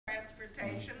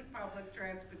transportation, public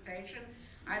transportation.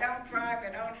 I don't drive,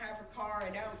 I don't have a car, I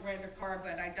don't rent a car,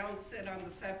 but I don't sit on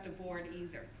the SEPTA board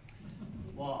either.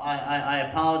 Well, I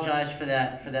apologize for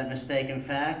that mistaken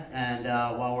fact, and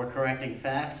while we're correcting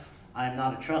facts, I am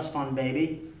not a trust fund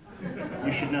baby.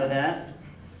 You should know that.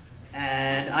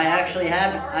 And I actually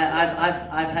have,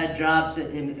 I've had jobs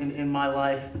in my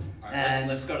life. All right,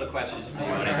 let's go to questions from the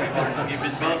audience. You've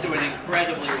been both doing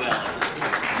incredibly well.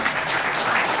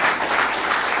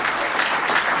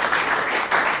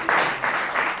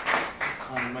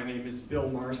 My name is Bill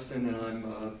Marston, and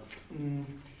I'm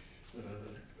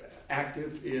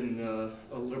active in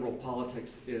liberal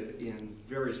politics in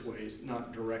various ways,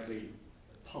 not directly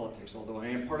politics, although I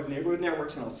am part of neighborhood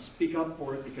networks, and I'll speak up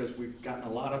for it because we've gotten a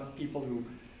lot of people who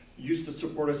used to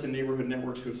support us in neighborhood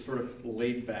networks who have sort of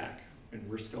laid back, and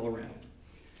we're still around.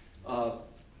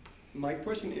 My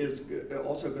question is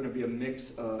also going to be a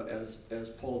mix, as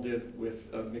Paul did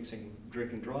with mixing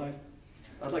drink and drive.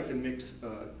 I'd like to mix,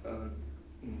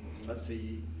 let's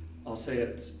see, I'll say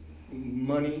it's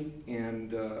money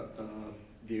and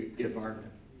the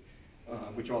environment,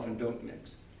 which often don't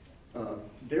mix.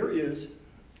 There is,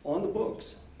 on the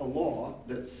books, a law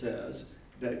that says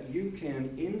that you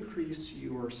can increase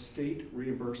your state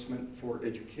reimbursement for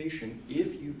education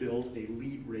if you build a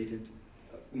LEED-rated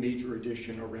major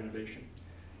addition or renovation.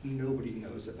 Nobody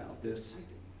knows about this.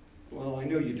 Well, I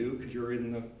know you do because you're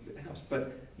in the House,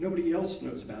 but nobody else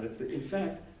knows about it. In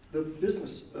fact, the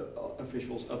business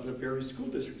officials of the various school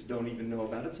districts don't even know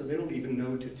about it, so they don't even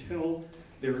know to tell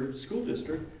their school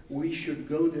district, we should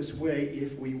go this way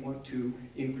if we want to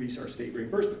increase our state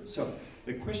reimbursement. So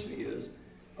the question is,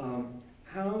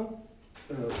 how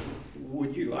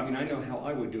would you, I mean, I know how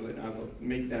I would do it, and I will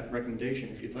make that recommendation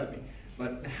if you'd let me,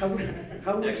 but how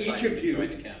would each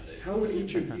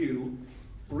of you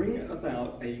bring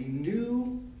about a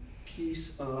new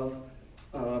piece of,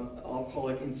 I'll call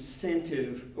it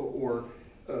incentive or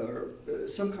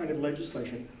some kind of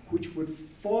legislation which would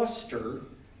foster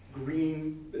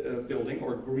green building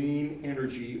or green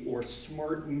energy or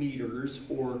smart meters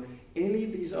or any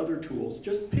of these other tools?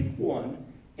 Just pick one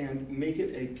and make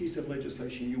it a piece of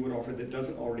legislation you would offer that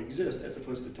doesn't already exist, as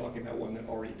opposed to talking about one that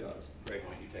already does. Greg,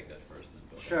 why don't you take that first? And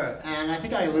then Sure, and I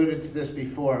think I alluded to this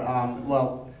before.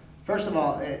 Well, first of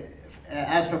all,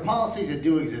 as for policies that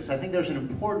do exist, I think there's an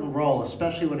important role,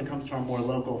 especially when it comes to our more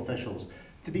local officials,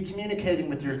 to be communicating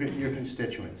with your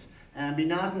constituents and be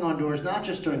knocking on doors, not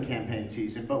just during campaign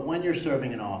season, but when you're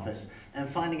serving in office, and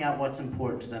finding out what's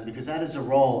important to them, because that is a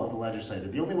role of a legislator.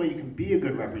 The only way you can be a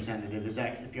good representative is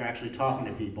if you're actually talking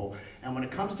to people. And when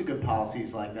it comes to good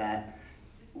policies like that,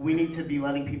 we need to be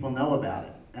letting people know about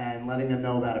it and letting them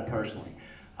know about it personally.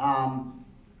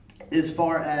 As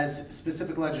far as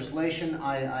specific legislation,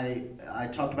 I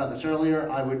talked about this earlier.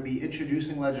 I would be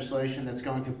introducing legislation that's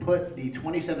going to put the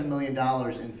 $27 million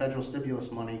in federal stimulus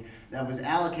money that was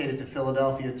allocated to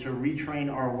Philadelphia to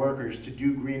retrain our workers to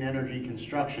do green energy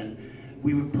construction.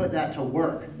 We would put that to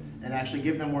work and actually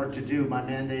give them work to do by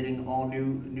mandating all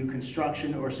new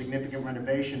construction or significant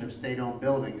renovation of state-owned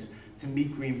buildings to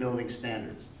meet green building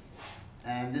standards.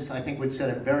 And this, I think, would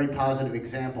set a very positive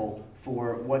example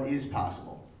for what is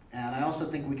possible. And I also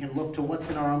think we can look to what's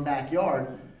in our own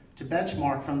backyard to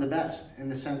benchmark from the best, in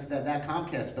the sense that that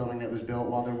Comcast building that was built,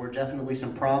 while there were definitely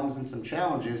some problems and some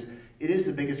challenges, it is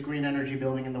the biggest green energy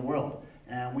building in the world.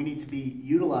 And we need to be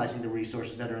utilizing the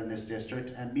resources that are in this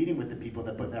district and meeting with the people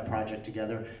that put that project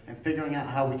together and figuring out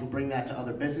how we can bring that to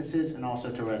other businesses and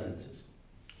also to residences.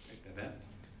 Babette?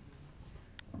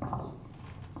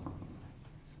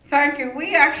 Thank you.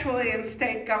 We actually in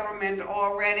state government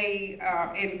already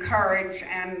encourage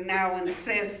and now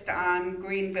insist on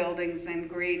green buildings and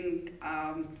green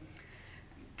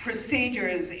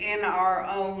procedures in our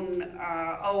own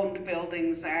owned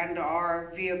buildings and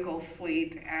our vehicle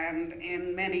fleet and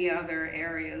in many other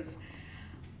areas.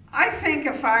 I think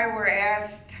if I were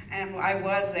asked, and I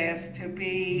was asked, to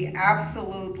be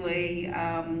absolutely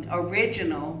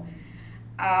original,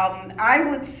 I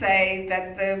would say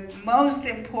that the most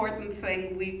important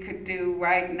thing we could do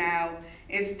right now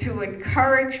is to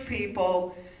encourage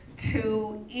people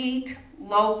to eat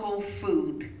local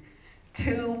food,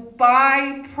 to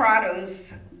buy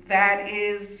produce that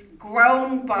is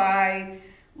grown by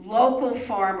local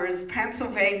farmers,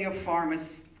 Pennsylvania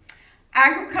farmers.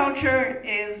 Agriculture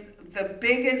is the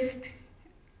biggest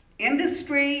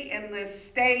industry in this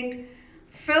state.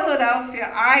 Philadelphia,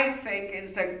 I think,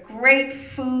 is a great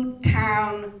food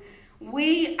town.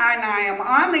 And I am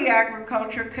on the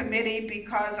agriculture committee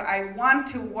because I want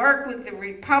to work with the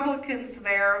Republicans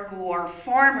there who are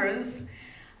farmers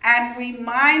and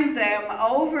remind them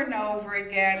over and over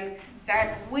again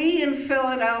that we in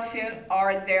Philadelphia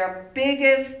are their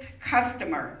biggest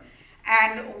customer,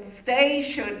 and they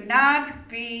should not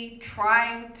be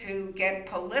trying to get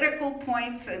political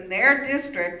points in their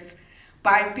districts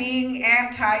by being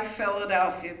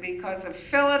anti-Philadelphia, because if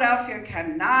Philadelphia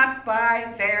cannot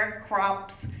buy their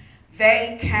crops,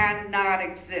 they cannot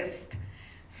exist.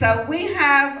 So we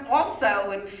have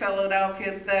also in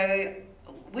Philadelphia,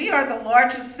 we are the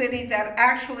largest city that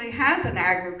actually has an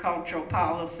agricultural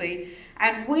policy,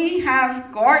 and we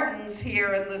have gardens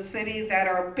here in the city that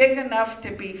are big enough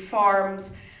to be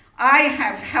farms. I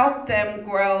have helped them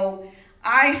grow.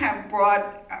 I have brought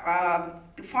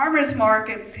farmers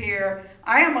markets here.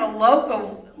 I am a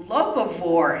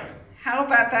locavore. How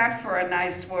about that for a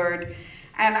nice word?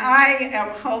 And I am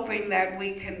hoping that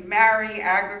we can marry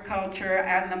agriculture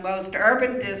and the most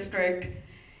urban district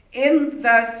in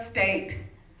the state,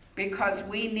 because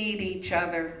we need each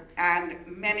other, and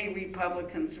many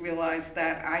Republicans realize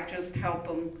that. I just help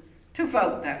them to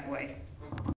vote that way.